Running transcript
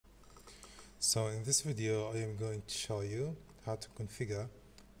So in this video I am going to show you how to configure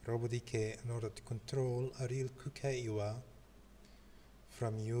RoboDK in order to control a real iiwa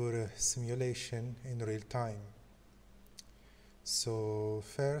from your simulation in real time. So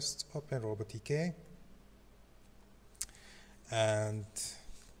first open RoboDK, and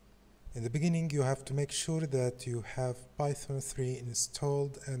in the beginning you have to make sure that you have Python 3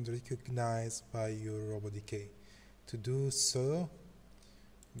 installed and recognized by your RoboDK. To do so,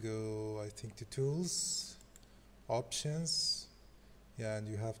 go to tools, options, and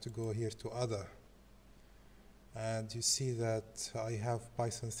you have to go here to other, and you see that I have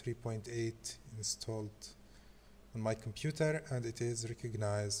Python 3.8 installed on my computer and it is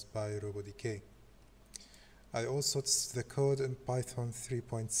recognized by RoboDK. I also tested the code in Python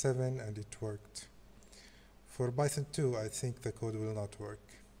 3.7 and it worked. For Python 2 I think the code will not work.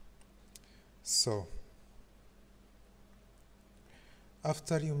 So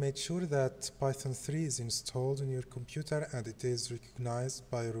after you made sure that Python 3 is installed on your computer and it is recognized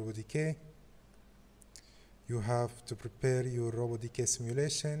by RoboDK, you have to prepare your RoboDK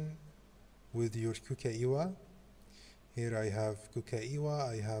simulation with your iiwa. Here I have iiwa,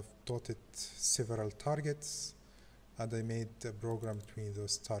 I have plotted several targets and I made a program between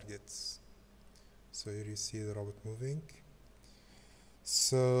those targets. So here you see the robot moving.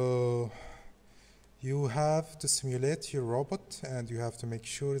 So you have to simulate your robot and you have to make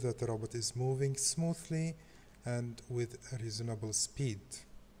sure that the robot is moving smoothly and with a reasonable speed.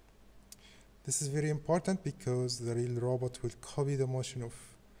 This is very important because the real robot will copy the motion of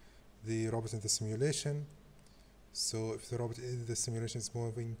the robot in the simulation. So if the robot in the simulation is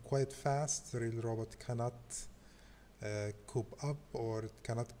moving quite fast, the real robot cannot cope up or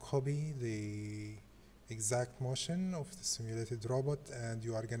cannot copy the exact motion of the simulated robot, and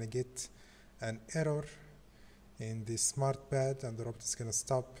you are going to get an error in the smart pad and the robot is going to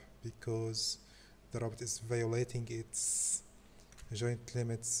stop because the robot is violating its joint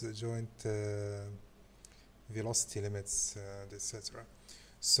limits, velocity limits, etc.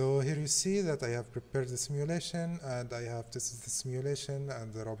 So here you see that I have prepared the simulation and I have tested the simulation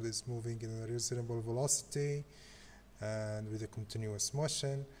and the robot is moving in a reasonable velocity and with a continuous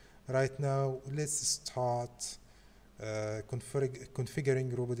motion. Right now let's start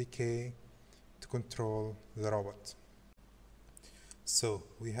configuring RoboDK to control the robot. So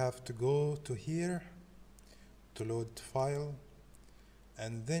we have to go to here to load file,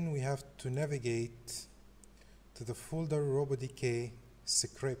 and then we have to navigate to the folder RoboDK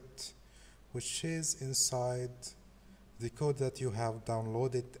script, which is inside the code that you have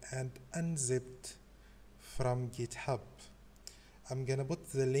downloaded and unzipped from GitHub. I'm gonna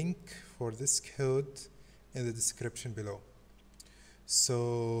put the link for this code in the description below.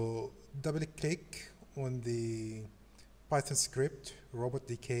 So double click on the Python script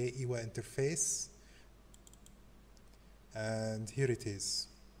RoboDK iiwa interface, and here it is.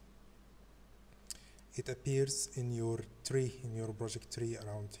 It appears in your tree, in your project tree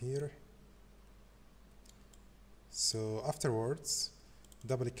around here. So afterwards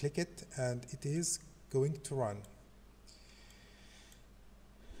double click it and it is going to run.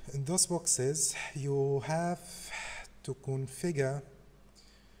 In those boxes you have to configure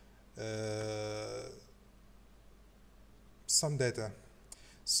some data.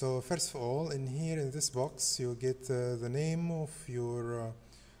 So first of all, in here in this box you get the name of your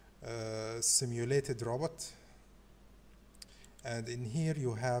simulated robot, and in here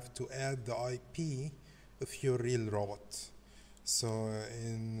you have to add the IP of your real robot. So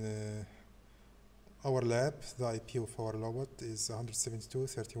in our lab, the IP of our robot is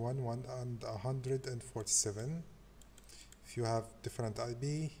 172.31.1 and 147. If you have different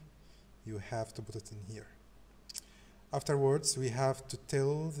IP, you have to put it in here. Afterwards, we have to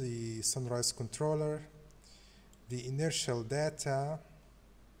tell the Sunrise controller the inertial data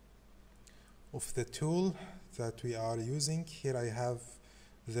of the tool that we are using. Here I have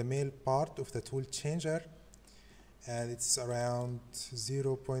the male part of the tool changer and it's around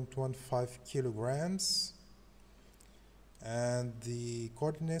 0.15 kilograms, and the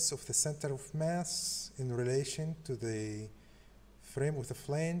coordinates of the center of mass in relation to the frame of the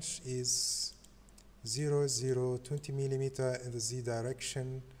flange is 20 millimeter in the z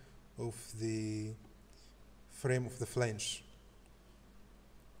direction of the frame of the flange.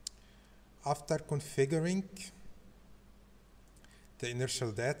 After configuring the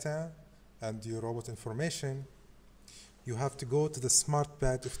inertial data and your robot information, you have to go to the smart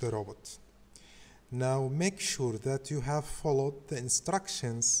pad of the robot. Now make sure that you have followed the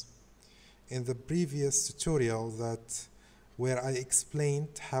instructions in the previous tutorial where I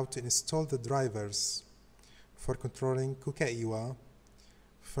explained how to install the drivers for controlling iiwa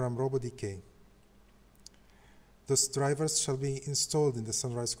from RoboDK. Those drivers shall be installed in the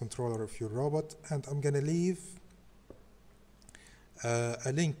Sunrise controller of your robot, and I'm gonna leave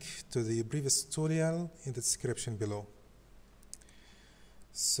a link to the previous tutorial in the description below.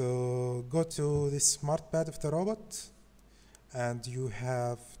 So go to the smart pad of the robot, and you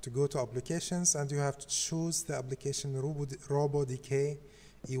have to go to applications, and you have to choose the application RoboDK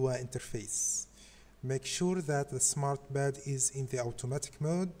iiwa interface. Make sure that the smart pad is in the automatic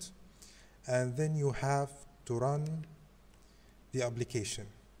mode, and then you have to run the application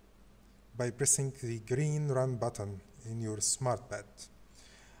by pressing the green run button in your smart pad.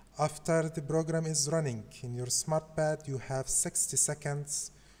 After the program is running in your smart pad, you have 60 seconds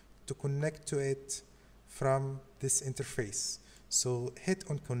to connect to it from this interface. So hit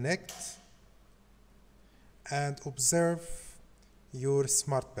on connect and observe your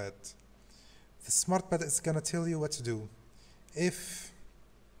smart pad. The smart pad is gonna tell you what to do. If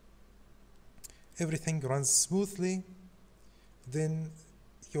everything runs smoothly, then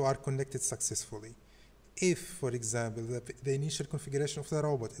you are connected successfully. If, for example, the initial configuration of the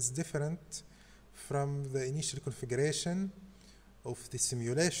robot is different from the initial configuration of the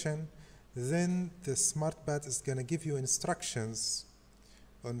simulation, then the smart pad is gonna give you instructions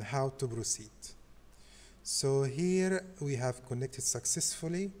on how to proceed. So here we have connected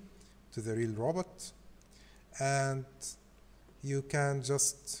successfully to the real robot, and you can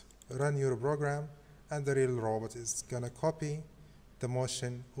just run your program, and the real robot is gonna copy the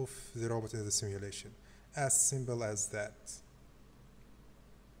motion of the robot in the simulation. As simple as that.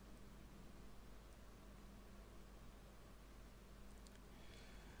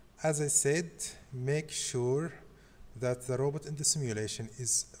 As I said, make sure that the robot in the simulation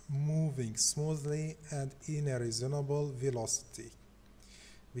is moving smoothly and in a reasonable velocity,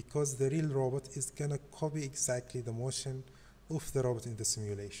 because the real robot is gonna copy exactly the motion of the robot in the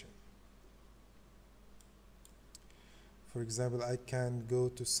simulation. For example, I can go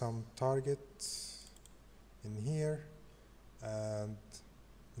to some target in here, and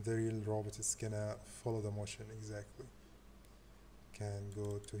the real robot is gonna follow the motion exactly. Can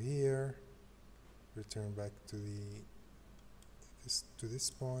go to here, return back to this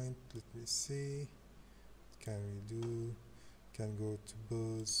point. Let me see. What can we do? Can go to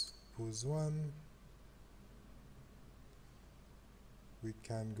pose 1. We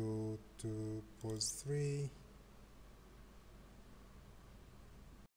can go to pose 3.